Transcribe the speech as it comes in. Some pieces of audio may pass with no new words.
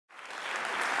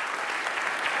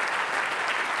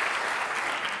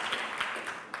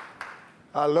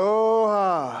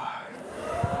Aloha.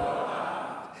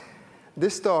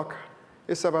 This talk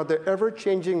is about the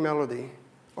ever-changing melody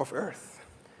of Earth.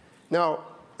 Now,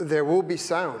 there will be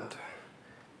sound,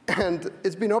 and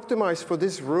it's been optimized for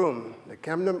this room, the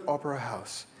Camden Opera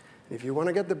House. If you want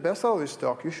to get the best out of this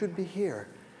talk, you should be here.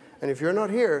 And if you're not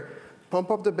here,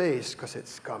 pump up the bass, because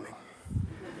it's coming.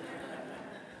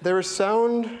 There is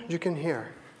sound you can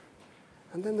hear,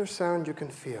 and then there's sound you can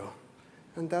feel,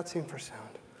 and that's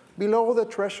infrasound. Below the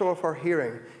threshold of our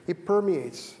hearing, it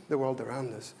permeates the world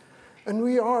around us. And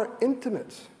we are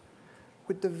intimate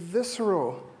with the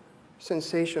visceral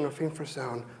sensation of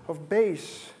infrasound, of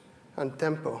bass and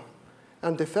tempo,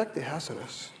 and the effect it has on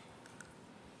us.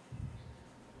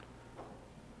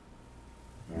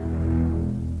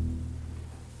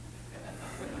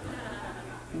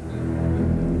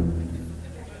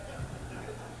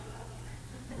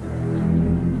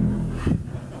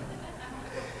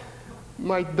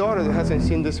 My daughter hasn't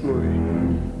seen this movie.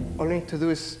 All I need to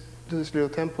do is do this little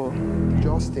tempo,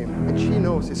 jaws theme, and she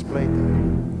knows it's played.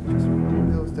 Just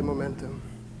builds the momentum.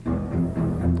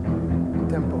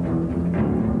 Tempo.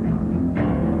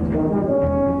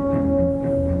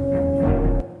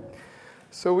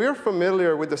 So we're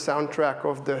familiar with the soundtrack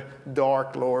of the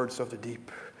Dark Lords of the Deep,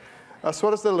 as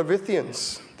well as the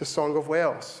Levithians, the Song of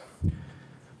Whales.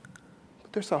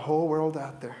 But there's a whole world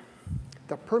out there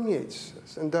that permeates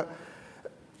us, and that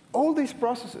all these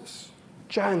processes,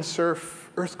 giant surf,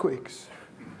 earthquakes,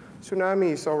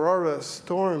 tsunamis, auroras,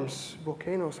 storms,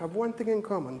 volcanoes, have one thing in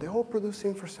common. They all produce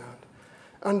infrasound.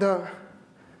 And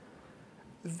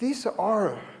these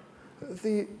are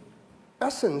the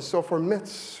essence of our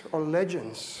myths, our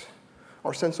legends,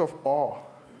 our sense of awe.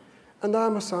 And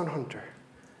I'm a sound hunter.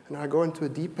 And I go into the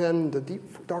deep end, the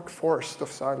deep, dark forest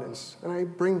of silence, and I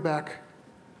bring back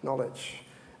knowledge.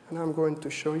 And I'm going to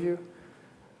show you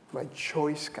my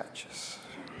choice catches.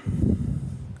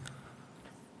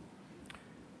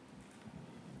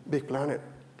 Big planet,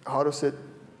 how does it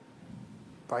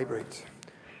vibrate?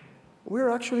 We're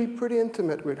actually pretty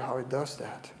intimate with how it does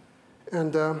that.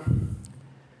 And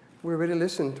we really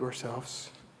listen to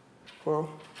ourselves. Well,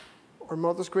 our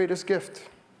mother's greatest gift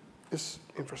is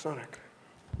infrasonic.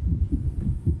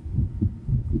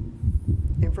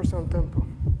 Infrasound tempo.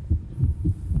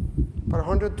 About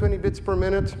 120 bits per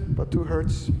minute, about 2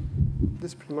 hertz.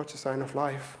 This is pretty much a sign of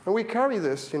life. And we carry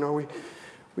this,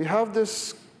 we have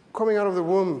this coming out of the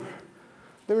womb.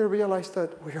 Then we realize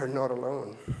that we are not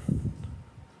alone.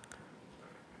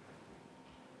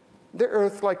 The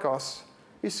Earth, like us,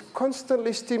 is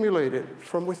constantly stimulated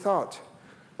from without,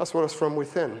 as well as from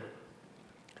within.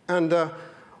 And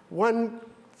one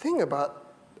thing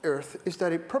about Earth is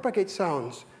that it propagates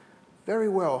sounds very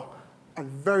well at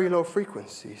very low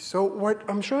frequencies. So what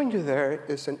I'm showing you there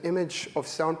is an image of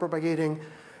sound propagating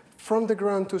from the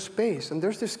ground to space. And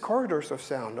there's these corridors of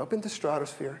sound up in the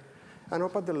stratosphere and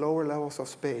up at the lower levels of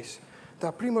space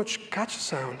that pretty much catch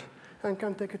sound and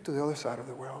can take it to the other side of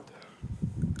the world.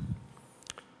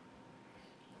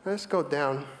 Let's go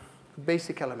down.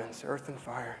 Basic elements, earth and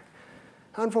fire.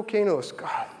 And volcanoes,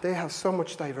 God, they have so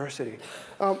much diversity.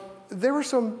 There are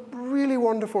some really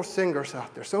wonderful singers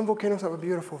out there. Some volcanoes have a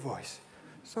beautiful voice,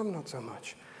 some not so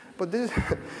much. But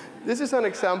this is an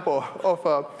example of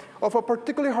a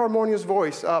particularly harmonious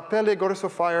voice. Pele, goddess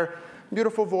of fire,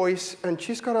 beautiful voice, and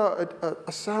she's got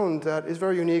a sound that is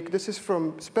very unique. This is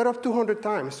sped up 200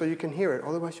 times, so you can hear it.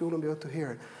 Otherwise, you wouldn't be able to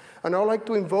hear it. And I'd like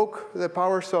to invoke the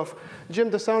powers of Jim,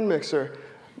 the sound mixer.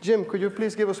 Jim, could you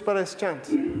please give us Pele's chant?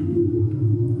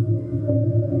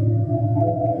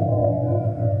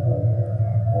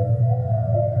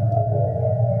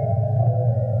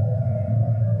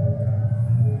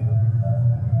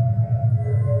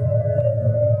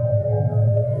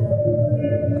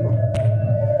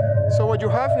 What you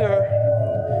have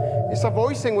here is a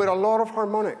voicing with a lot of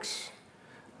harmonics.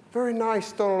 Very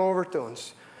nice tonal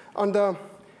overtones. And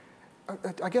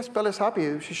I guess Pele's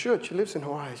happy. She should. She lives in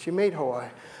Hawaii. She made Hawaii.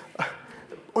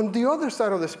 On the other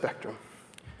side of the spectrum,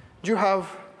 you have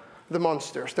the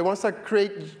monsters, the ones that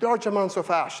create large amounts of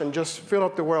ash and just fill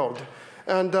up the world.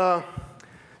 And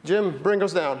Jim, bring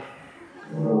us down.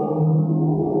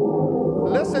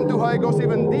 Listen to how it goes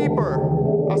even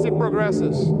deeper as it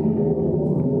progresses.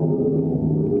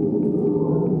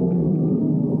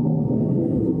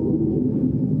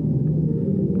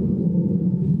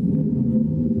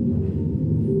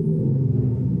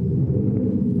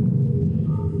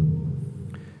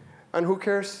 And who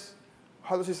cares?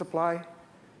 How does this apply?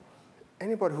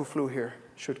 Anybody who flew here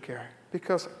should care,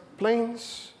 because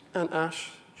planes and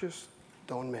ash just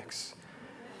don't mix.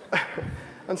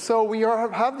 And so we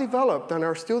have developed and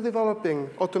are still developing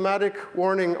automatic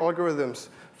warning algorithms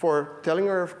for telling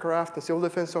our aircraft and civil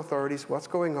defense authorities what's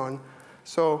going on,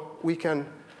 so we can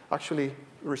actually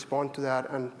respond to that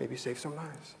and maybe save some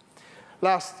lives.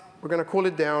 Last, we're going to cool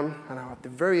it down, and I'm at the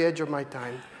very edge of my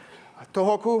time.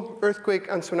 Tohoku, earthquake,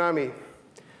 and tsunami.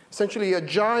 Essentially, a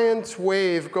giant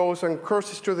wave goes and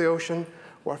curses through the ocean.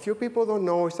 What few people don't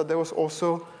know is that there was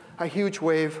also a huge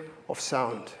wave of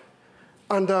sound.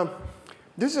 And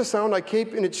this is a sound I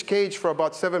keep in its cage for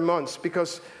about 7 months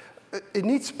because it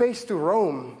needs space to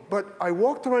roam. But I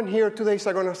walked around here 2 days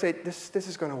ago and I said, this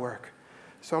is going to work.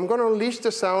 So I'm going to unleash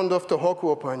the sound of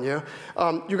Tohoku upon you.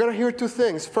 You're going to hear two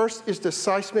things. First is the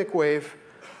seismic wave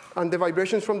and the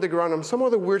vibrations from the ground and some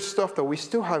of the weird stuff that we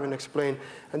still haven't explained.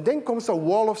 And then comes a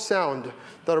wall of sound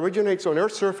that originates on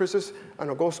Earth's surfaces and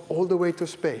it goes all the way to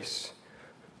space.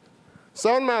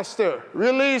 Soundmaster,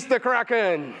 release the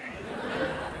Kraken!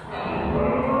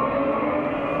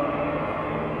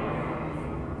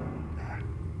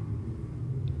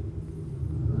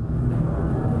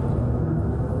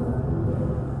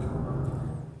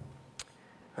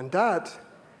 And that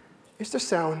is the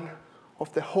sound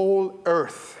of the whole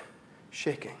Earth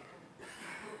shaking.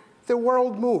 The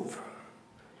world moved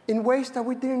in ways that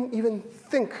we didn't even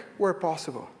think were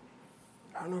possible.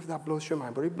 I don't know if that blows your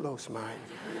mind, but it blows mine.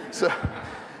 So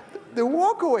the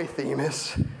walkaway theme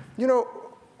is, you know,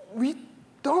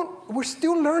 we're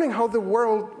still learning how the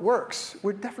world works.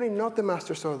 We're definitely not the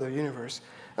masters of the universe.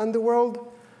 And the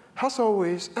world has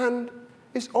always and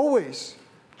is always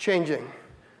changing.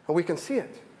 And we can see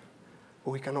it,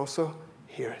 but we can also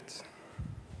hear it.